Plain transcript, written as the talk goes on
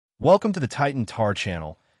Welcome to the Titan Tar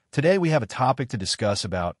channel. Today we have a topic to discuss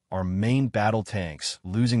about our main battle tanks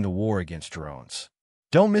losing the war against drones.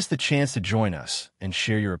 Don't miss the chance to join us and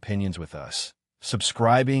share your opinions with us,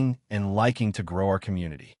 subscribing and liking to grow our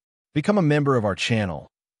community. Become a member of our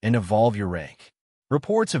channel and evolve your rank.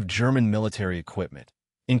 Reports of German military equipment,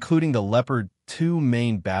 including the Leopard 2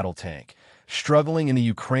 main battle tank, struggling in the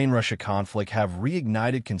Ukraine-Russia conflict have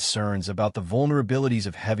reignited concerns about the vulnerabilities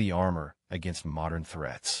of heavy armor against modern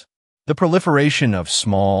threats. The proliferation of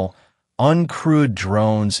small, uncrewed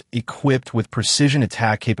drones equipped with precision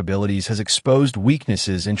attack capabilities has exposed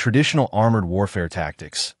weaknesses in traditional armored warfare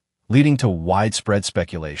tactics, leading to widespread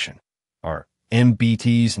speculation. Are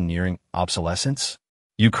MBTs nearing obsolescence?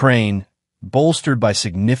 Ukraine, bolstered by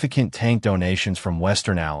significant tank donations from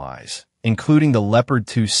Western allies, including the Leopard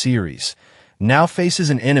 2 series, now faces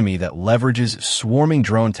an enemy that leverages swarming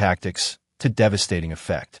drone tactics to devastating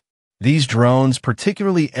effect. These drones,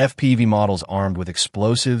 particularly FPV models armed with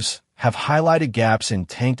explosives, have highlighted gaps in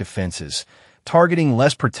tank defenses, targeting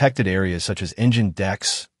less protected areas such as engine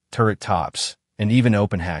decks, turret tops, and even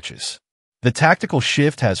open hatches. The tactical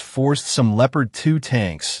shift has forced some Leopard 2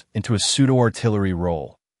 tanks into a pseudo-artillery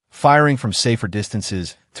role, firing from safer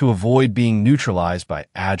distances to avoid being neutralized by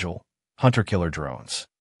agile, hunter-killer drones.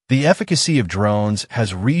 The efficacy of drones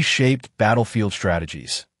has reshaped battlefield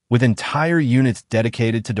strategies, with entire units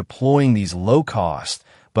dedicated to deploying these low-cost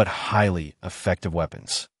but highly effective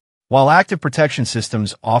weapons. While active protection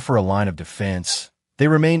systems offer a line of defense, they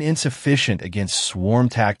remain insufficient against swarm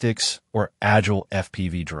tactics or agile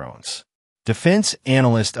FPV drones. Defense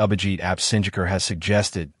analyst Abhijit Apsenjkar has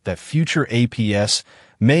suggested that future APS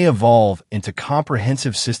may evolve into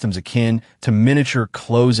comprehensive systems akin to miniature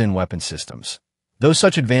close-in weapon systems, though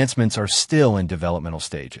such advancements are still in developmental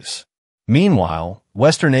stages. Meanwhile,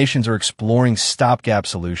 Western nations are exploring stopgap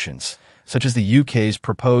solutions, such as the UK's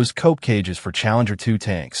proposed cope cages for Challenger 2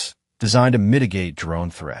 tanks, designed to mitigate drone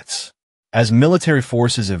threats. As military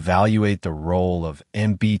forces evaluate the role of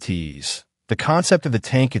MBTs, the concept of the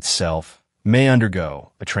tank itself may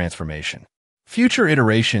undergo a transformation. Future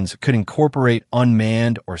iterations could incorporate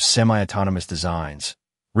unmanned or semi-autonomous designs,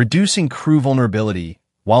 reducing crew vulnerability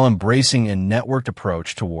while embracing a networked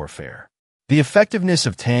approach to warfare. The effectiveness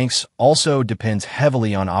of tanks also depends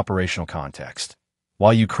heavily on operational context.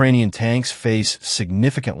 While Ukrainian tanks face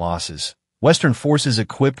significant losses, Western forces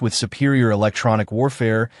equipped with superior electronic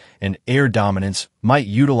warfare and air dominance might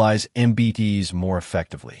utilize MBTs more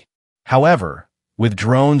effectively. However, with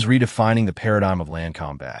drones redefining the paradigm of land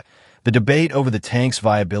combat, the debate over the tank's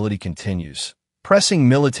viability continues, pressing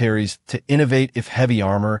militaries to innovate if heavy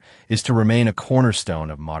armor is to remain a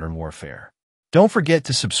cornerstone of modern warfare. Don't forget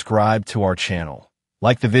to subscribe to our channel,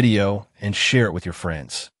 like the video, and share it with your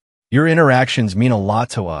friends. Your interactions mean a lot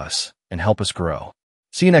to us and help us grow.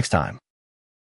 See you next time.